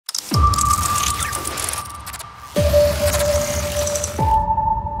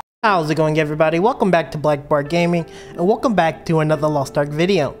How's it going, everybody? Welcome back to Black Bar Gaming, and welcome back to another Lost Ark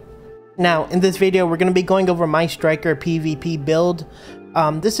video. Now, in this video, we're going to be going over my Striker PvP build.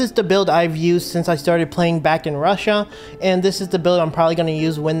 This is the build I've used since I started playing back in Russia, and this is the build I'm probably going to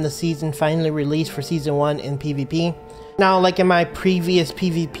use when the season finally released for Season 1 in PvP. Now, like in my previous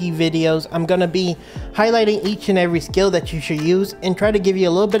PvP videos, I'm going to be highlighting each and every skill that you should use and try to give you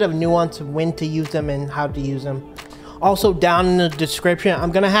a little bit of nuance of when to use them and how to use them. Also, down in the description, I'm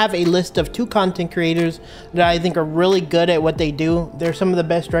going to have a list of 2 content creators that I think are really good at what they do. They're some of the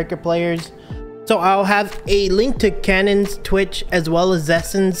best Striker players. So I'll have a link to Cannon's Twitch as well as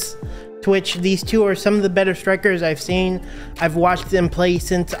Zessen's Twitch. These 2 are some of the better Strikers I've seen. I've watched them play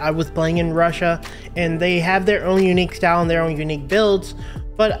since I was playing in Russia, and they have their own unique style and their own unique builds.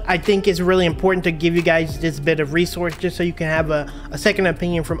 But I think it's really important to give you guys this bit of resource just so you can have a second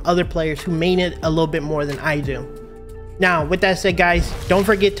opinion from other players who made it a little bit more than I do. Now, with that said, guys, don't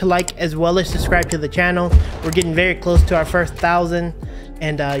forget to like as well as subscribe to the channel. We're getting very close to our first 1,000.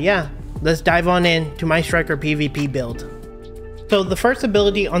 And yeah, let's dive on in to my Striker PvP build. So the first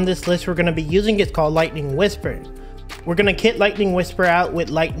ability on this list we're going to be using is called Lightning Whisper. We're going to kit Lightning Whisper out with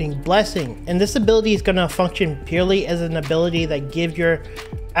Lightning Blessing. And this ability is going to function purely as an ability that gives your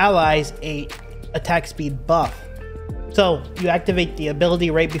allies a attack speed buff. So you activate the ability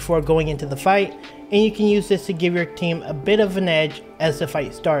right before going into the fight, and you can use this to give your team a bit of an edge as the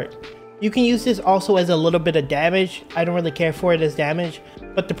fight starts. You can use this also as a little bit of damage. I don't really care for it as damage,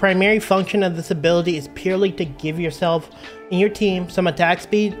 but the primary function of this ability is purely to give yourself and your team some attack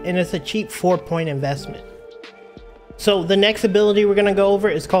speed, and it's a cheap 4-point investment. So the next ability we're going to go over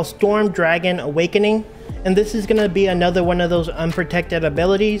is called Storm Dragon Awakening, and this is going to be another one of those unprotected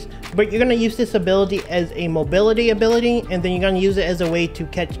abilities, but you're going to use this ability as a mobility ability, and then you're going to use it as a way to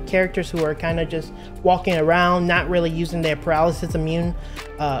catch characters who are kind of just walking around, not really using their paralysis immune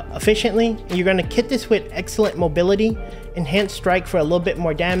efficiently. And you're going to kit this with excellent mobility, enhanced strike for a little bit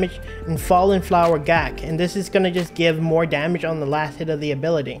more damage, and Fallen Flower Gak, and this is going to just give more damage on the last hit of the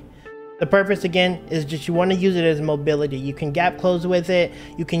ability. The purpose again is just you want to use it as mobility. You can gap close with it,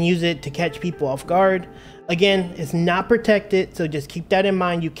 you can use it to catch people off guard. Again, it's not protected, so just keep that in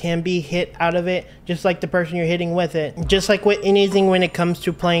mind. You can be hit out of it just like the person you're hitting with it. Just like with anything when it comes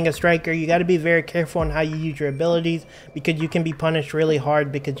to playing a Striker, you got to be very careful on how you use your abilities, because you can be punished really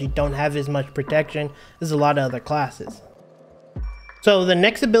hard because you don't have as much protection as a lot of other classes. So the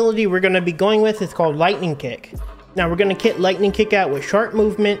next ability we're going to be going with is called Lightning Kick. Now we're going to kit Lightning Kick out with Sharp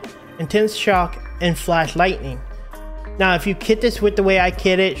Movement, Intense Shock, and Flash Lightning. Now if you kit this with the way I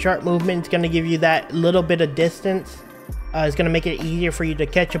kit it, Sharp Movement is going to give you that little bit of distance. It's going to make it easier for you to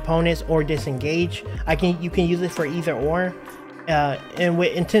catch opponents or disengage. You can use it for either or. And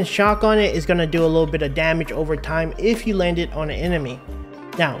with Intense Shock on it, it's going to do a little bit of damage over time if you land it on an enemy.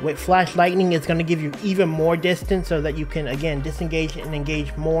 Now with Flash Lightning, it's going to give you even more distance so that you can again disengage and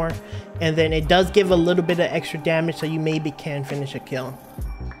engage more. And then it does give a little bit of extra damage, so you maybe can finish a kill.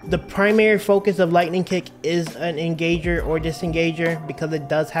 The primary focus of Lightning Kick is an engager or disengager because it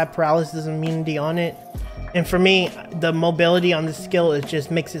does have paralysis immunity on it. And for me, the mobility on this skill just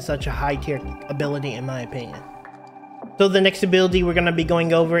makes it such a high tier ability in my opinion. So the next ability we're going to be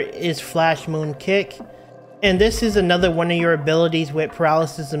going over is Flash Moon Kick. And this is another one of your abilities with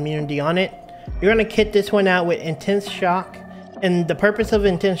paralysis immunity on it. You're going to kit this one out with Intense Shock. And the purpose of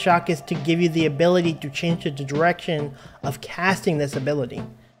Intense Shock is to give you the ability to change the direction of casting this ability.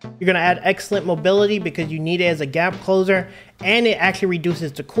 You're going to add excellent mobility because you need it as a gap closer, and it actually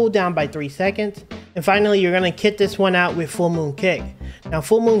reduces the cooldown by 3 seconds. And finally, you're going to kit this one out with Full Moon Kick. Now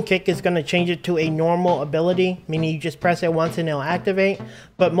Full Moon Kick is going to change it to a normal ability, meaning you just press it once and it'll activate,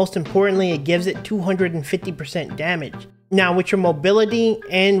 but most importantly it gives it 250% damage. Now with your mobility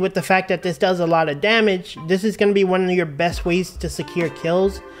and with the fact that this does a lot of damage, this is going to be one of your best ways to secure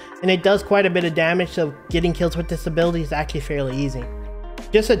kills, and it does quite a bit of damage, so getting kills with this ability is actually fairly easy.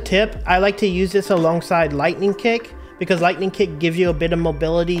 Just a tip, I like to use this alongside Lightning Kick because Lightning Kick gives you a bit of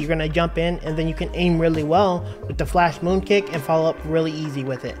mobility. You're going to jump in and then you can aim really well with the Flash Moon Kick and follow up really easy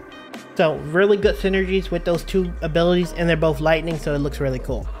with it. So really good synergies with those 2 abilities, and they're both lightning, so it looks really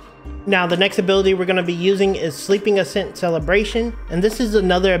cool. Now the next ability we're going to be using is Sleeping Ascent Celebration, and this is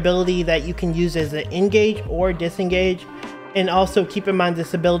another ability that you can use as an engage or disengage. And also keep in mind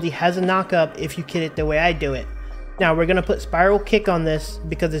this ability has a knock-up if you kit it the way I do it. Now we're going to put Spiral Kick on this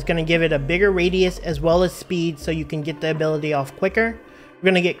because it's going to give it a bigger radius as well as speed, so you can get the ability off quicker. We're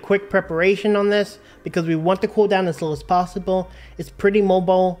going to get quick preparation on this because we want the cooldown as low as possible. It's pretty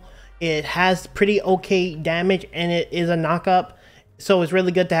mobile, it has pretty okay damage, and it is a knock-up, so it's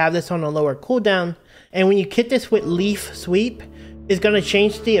really good to have this on a lower cooldown. And when you kit this with Leaf Sweep, is going to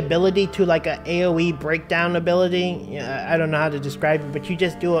change the ability to like a AoE breakdown ability. I don't know how to describe it, but you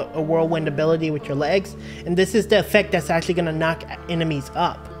just do a whirlwind ability with your legs, and this is the effect that's actually going to knock enemies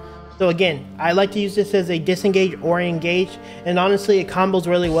up. So again, I like to use this as a disengage or engage, and honestly it combos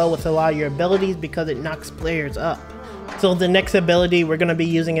really well with a lot of your abilities because it knocks players up. So the next ability we're going to be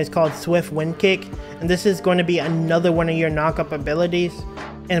using is called Swift Wind Kick, and this is going to be another one of your knock-up abilities.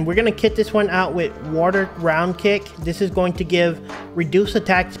 And we're going to kit this one out with Water Round Kick. This is going to give reduced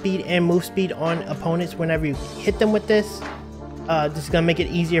attack speed and move speed on opponents whenever you hit them with this. This is going to make it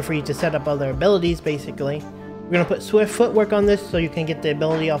easier for you to set up other abilities basically. We're going to put Swift Footwork on this so you can get the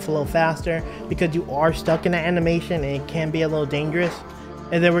ability off a little faster, because you are stuck in the animation and it can be a little dangerous.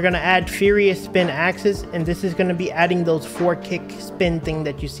 And then we're going to add Furious Spin Axes, and this is going to be adding those 4 kick spin thing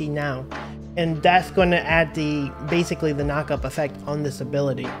that you see now. And that's going to add basically the knock-up effect on this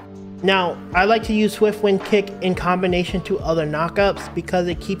ability. Now, I like to use Swift Wind Kick in combination to other knock-ups because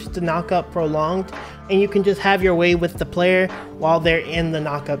it keeps the knock-up prolonged, and you can just have your way with the player while they're in the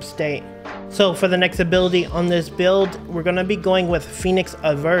knock-up state. So for the next ability on this build, we're going to be going with Phoenix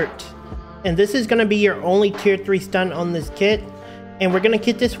Avert. And this is going to be your only tier 3 stun on this kit. And we're going to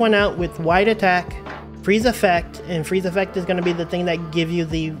kit this one out with Wide Attack, Freeze Effect, and Freeze Effect is going to be the thing that gives you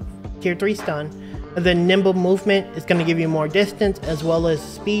the tier 3 stun. And then Nimble Movement is going to give you more distance as well as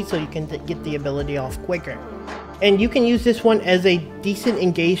speed, so you can get the ability off quicker. And you can use this one as a decent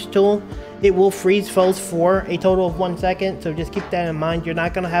engage tool. It will freeze foes for a total of 1 second, so just keep that in mind. You're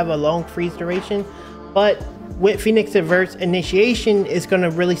not going to have a long freeze duration, but with Phoenix Avert's initiation, it's going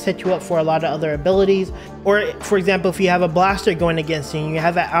to really set you up for a lot of other abilities. Or for example, if you have a blaster going against you and you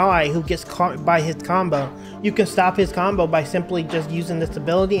have an ally who gets caught by his combo, you can stop his combo by simply just using this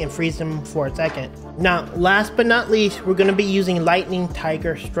ability and freeze him for a second. Now, last but not least, we're going to be using Lightning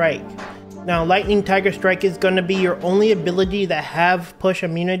Tiger Strike. Now, Lightning Tiger Strike is going to be your only ability that have push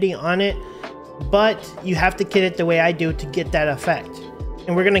immunity on it, but you have to kit it the way I do to get that effect.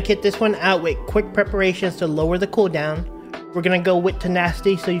 And we're going to kit this one out with Quick Preparations to lower the cooldown. We're going to go with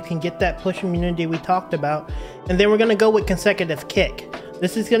Tenacity so you can get that push immunity we talked about. And then we're going to go with Consecutive Kick.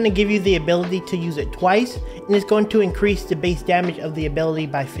 This is going to give you the ability to use it twice, and it's going to increase the base damage of the ability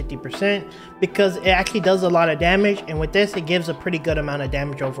by 50% because it actually does a lot of damage, and with this it gives a pretty good amount of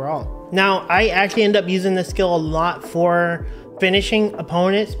damage overall. Now, I actually end up using this skill a lot for finishing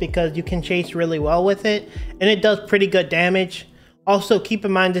opponents because you can chase really well with it, and it does pretty good damage. Also, keep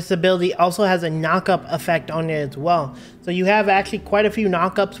in mind this ability also has a knock-up effect on it as well. So you have actually quite a few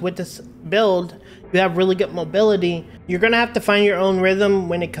knock-ups with this build. You have really good mobility. You're going to have to find your own rhythm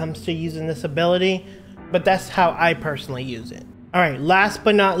when it comes to using this ability, but that's how I personally use it. Alright, last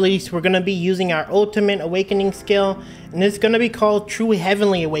but not least, we're going to be using our Ultimate Awakening skill, and it's going to be called True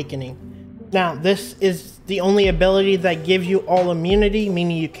Heavenly Awakening. Now, this is the only ability that gives you all immunity,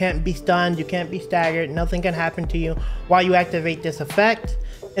 meaning you can't be stunned, you can't be staggered, nothing can happen to you while you activate this effect.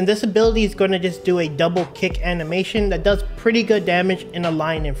 And this ability is going to just do a double kick animation that does pretty good damage in a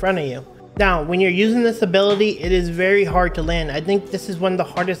line in front of you. Now, when you're using this ability, it is very hard to land. I think this is one of the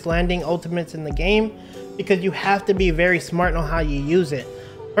hardest landing ultimates in the game because you have to be very smart on how you use it.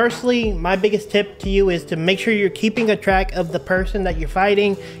 Personally, my biggest tip to you is to make sure you're keeping a track of the person that you're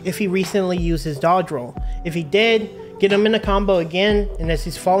fighting if he recently used his dodge roll. If he did, get him in a combo again, and as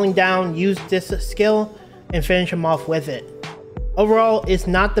he's falling down, use this skill and finish him off with it. Overall, it's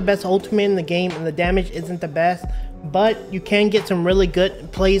not the best ultimate in the game and the damage isn't the best, but you can get some really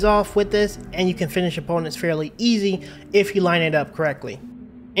good plays off with this and you can finish opponents fairly easy if you line it up correctly.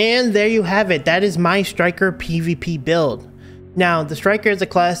 And there you have it. That is my Striker PvP build. Now, the Striker is a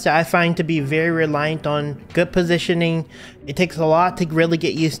class that I find to be very reliant on good positioning. It takes a lot to really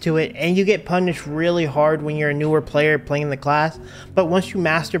get used to it, and you get punished really hard when you're a newer player playing the class. But once you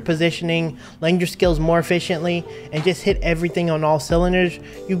master positioning, land your skills more efficiently, and just hit everything on all cylinders,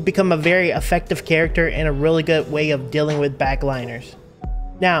 you become a very effective character and a really good way of dealing with backliners.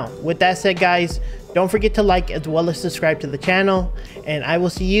 Now, with that said guys, don't forget to like as well as subscribe to the channel, and I will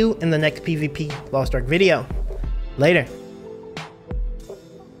see you in the next PvP Lost Ark video. Later.